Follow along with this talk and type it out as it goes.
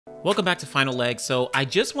Welcome back to Final Leg. So I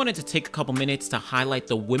just wanted to take a couple minutes to highlight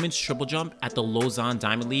the women's triple jump at the Lausanne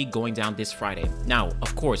Diamond League going down this Friday. Now,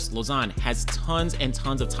 of course, Lausanne has tons and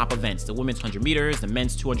tons of top events. The women's 100 meters, the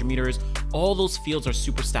men's 200 meters, all those fields are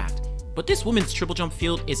super stacked. But this women's triple jump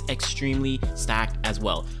field is extremely stacked as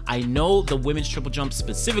well. I know the women's triple jump,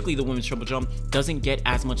 specifically the women's triple jump, doesn't get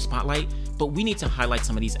as much spotlight, but we need to highlight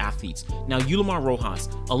some of these athletes. Now, Yulimar Rojas,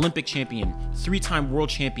 Olympic champion, 3-time world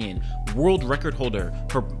champion, world record holder,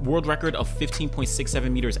 her world record of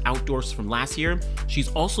 15.67 meters outdoors from last year. She's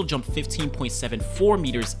also jumped 15.74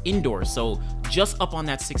 meters indoors, so just up on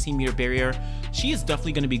that 16-meter barrier. She is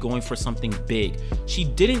definitely going to be going for something big. She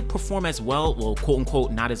didn't perform as well, quote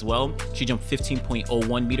unquote, not as well. She jumped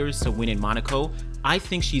 15.01 meters to win in Monaco. I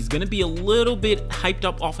think she's going to be a little bit hyped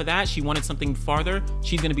up off of that. She wanted something farther.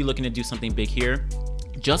 She's going to be looking to do something big here.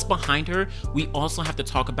 Just behind her, we also have to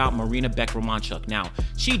talk about Maryna Bekh-Romanchuk. Now,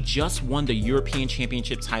 she just won the European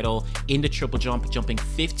Championship title in the triple jump, jumping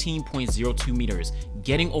 15.02 meters,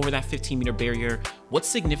 getting over that 15-meter barrier. What's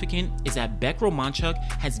significant is that Bekh-Romanchuk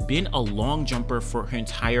has been a long jumper for her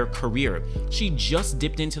entire career. She just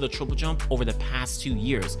dipped into the triple jump over the past 2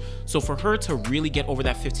 years. So for her to really get over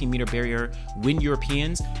that 15-meter barrier, win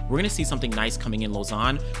Europeans, we're going to see something nice coming in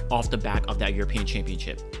Lausanne off the back of that European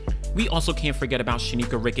Championship. We also can't forget about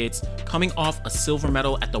Shanieka Rickets, coming off a silver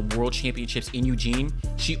medal at the World Championships in Eugene.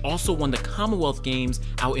 She also won the Commonwealth Games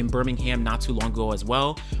out in Birmingham not too long ago as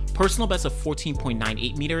well. Personal best of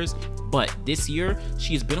 14.98 meters, but this year,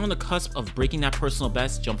 she has been on the cusp of breaking that personal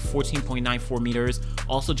best, jumped 14.94 meters,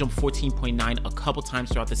 also jumped 14.9 a couple times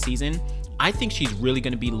throughout the season. I think she's really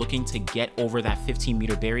going to be looking to get over that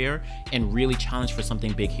 15-meter barrier and really challenge for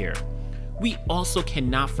something big here. We also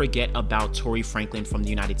cannot forget about Tori Franklin from the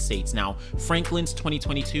United States. Now, Franklin's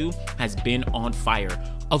 2022 has been on fire.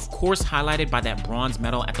 Of course, highlighted by that bronze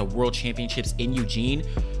medal at the World Championships in Eugene.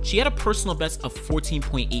 She had a personal best of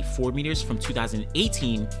 14.84 meters from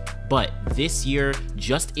 2018, but this year,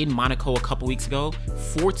 just in Monaco a couple weeks ago,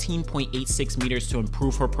 14.86 meters to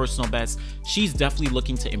improve her personal best. She's definitely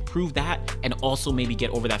looking to improve that and also maybe get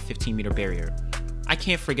over that 15-meter barrier. I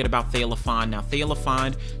can't forget about Thea Lafond. Now, Thea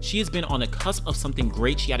Lafond, she has been on the cusp of something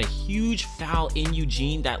great. She had a huge foul in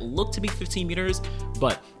Eugene that looked to be 15 meters,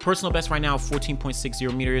 but personal best right now,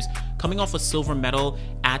 14.60 meters, coming off a silver medal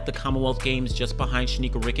at the Commonwealth Games just behind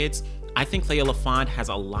Shanieka Rickets. I think Thea Lafond has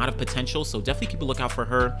a lot of potential, so definitely keep a lookout for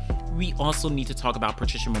her. We also need to talk about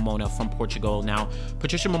Patricia Momona from Portugal. Now,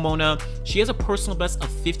 Patricia Momona, she has a personal best of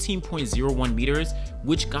 15.01 meters,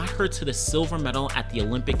 which got her to the silver medal at the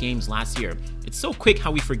Olympic Games last year. It's so quick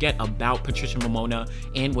how we forget about Patricia Momona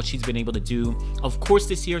and what she's been able to do. Of course,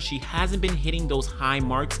 this year, she hasn't been hitting those high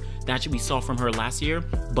marks that we saw from her last year,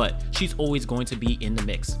 but she's always going to be in the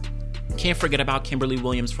mix. Can't forget about Kimberly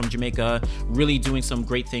Williams from Jamaica, really doing some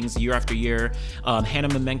great things year after year. Hannah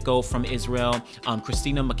Mamenko from Israel,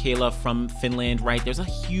 Christina Michaela from Finland, right? There's a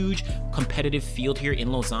huge competitive field here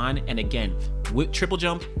in Lausanne. And again, with triple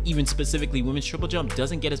jump, even specifically women's triple jump,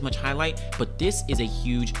 doesn't get as much highlight, but this is a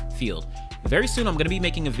huge field. Very soon, I'm going to be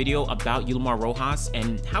making a video about Yulimar Rojas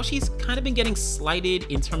and how she's kind of been getting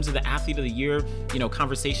slighted in terms of the Athlete of the Year,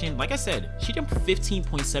 conversation. Like I said, she jumped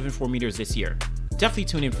 15.74 meters this year. Definitely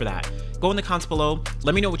tune in for that. Go in the comments below.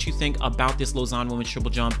 Let me know what you think about this Lausanne women's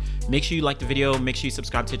triple jump. Make sure you like the video. Make sure you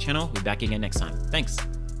subscribe to the channel. We'll be back again next time. Thanks.